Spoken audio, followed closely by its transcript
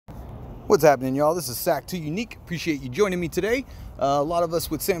What's happening, y'all? This is Sac2uneak. Appreciate you joining me today. A lot of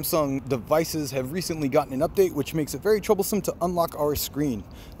us with Samsung devices have recently gotten an update which makes it very troublesome to unlock our screen.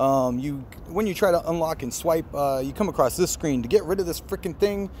 When you try to unlock and swipe, you come across this screen. To get rid of this freaking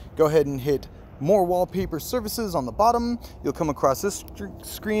thing, go ahead and hit more wallpaper services on the bottom. You'll come across this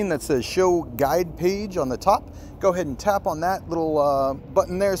screen that says show guide page on the top. Go ahead and tap on that little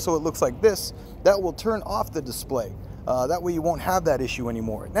button there so it looks like this. That will turn off the display. That way you won't have that issue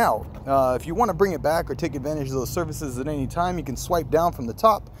anymore. Now, if you want to bring it back or take advantage of those services at any time, you can swipe down from the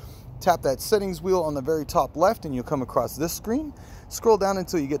top, tap that settings wheel on the very top left, and you'll come across this screen. Scroll down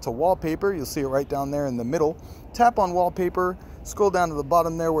until you get to wallpaper. You'll see it right down there in the middle. Tap on wallpaper, scroll down to the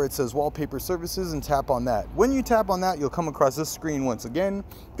bottom there where it says wallpaper services and tap on that. When you tap on that, you'll come across this screen once again.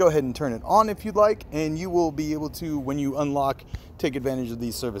 Go ahead and turn it on if you'd like, and you will be able to, when you unlock, take advantage of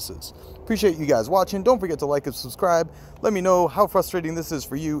these services. Appreciate you guys watching. Don't forget to like and subscribe. Let me know how frustrating this is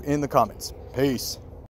for you in the comments. Peace.